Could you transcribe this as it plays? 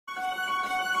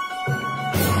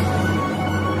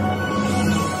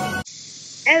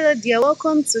Hello dear,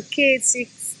 welcome to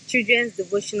K6 Children's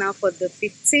Devotional for the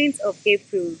 15th of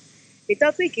April. The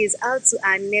topic is how to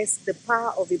harness the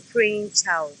power of a praying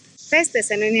child. 1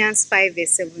 Thessalonians 5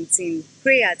 verse 17,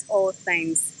 pray at all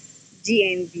times,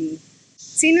 GNB.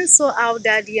 Tinu saw how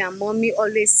daddy and mommy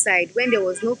always sighed when there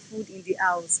was no food in the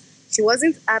house. She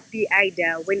wasn't happy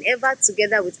either whenever,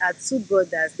 together with her two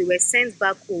brothers, they were sent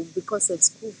back home because of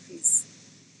school fees.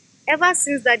 Ever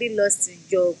since daddy lost his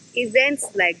job,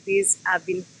 events like this have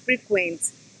been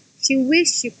frequent. She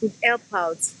wished she could help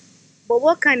out, but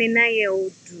what can a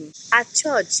 9-year-old do? At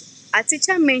church, her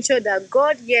teacher mentioned that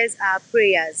God hears our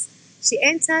prayers. She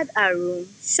entered her room,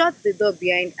 shut the door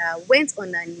behind her, went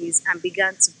on her knees and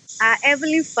began to pray. Our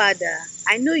Heavenly Father,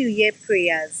 I know you hear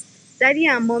prayers. Daddy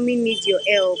and mommy need your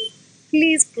help.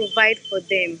 Please provide for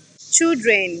them.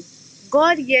 Children,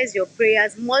 God hears your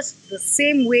prayers much the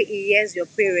same way He hears your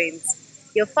parents.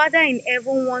 Your Father in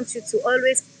heaven wants you to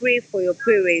always pray for your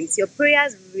parents. Your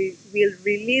prayers will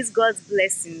release God's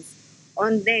blessings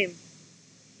on them.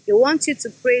 He wants you to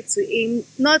pray to Him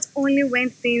not only when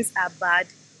things are bad,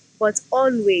 but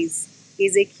always. He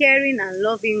is a caring and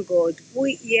loving God who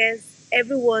hears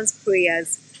everyone's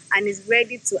prayers and is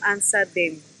ready to answer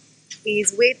them. He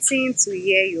is waiting to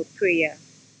hear your prayer.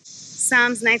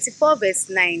 Psalms 94 verse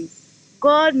 9.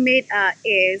 God made our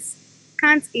ears,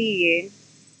 can't He hear?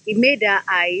 He made our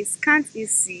eyes, can't He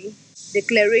see?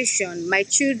 Declaration, my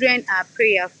children are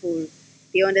prayerful.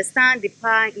 They understand the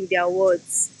power in their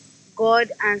words.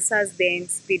 God answers them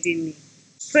speedily.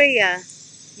 Prayer,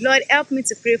 Lord, help me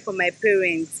to pray for my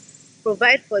parents.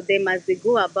 Provide for them as they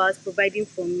go about providing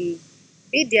for me.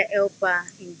 Be their helper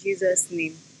in Jesus'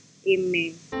 name.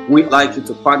 Amen. We'd like you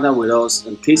to partner with us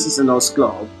in Cases and Us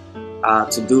Club.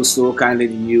 To do so, kindly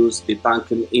use the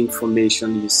banking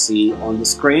information you see on the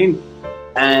screen.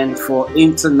 And for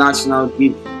international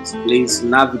givings, please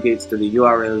navigate to the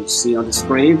URL you see on the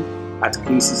screen at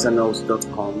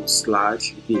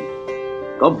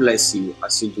casesandus.com/give. God bless you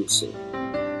as you do so.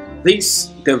 This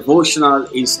devotional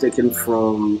is taken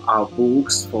from our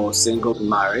books for single and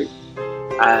married,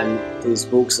 and these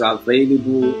books are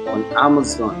available on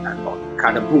Amazon and on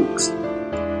Kada Books.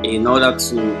 In order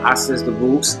to access the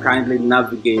books, kindly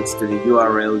navigate to the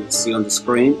URL you see on the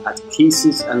screen at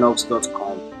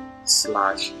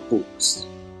casesandus.com/books.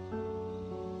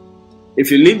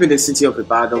 If you live in the city of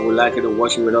Ibadan, we'd like you to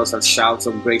watch it with us at Shouts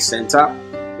of Grace Center.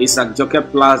 It's at Joker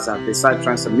Plaza, beside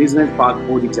Trans Amusement Park,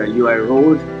 Odija UI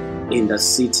Road, in the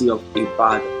city of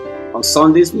Ibadan. On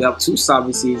Sundays, we have two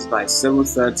services by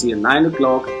 7:30 and 9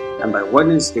 o'clock, and by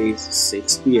Wednesdays,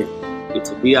 6 p.m. It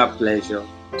will be our pleasure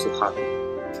to have you.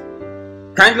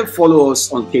 Kindly follow us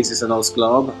on Cases and Us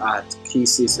Club at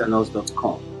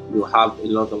casesandus.com. You'll have a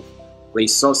lot of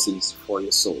resources for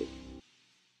your soul.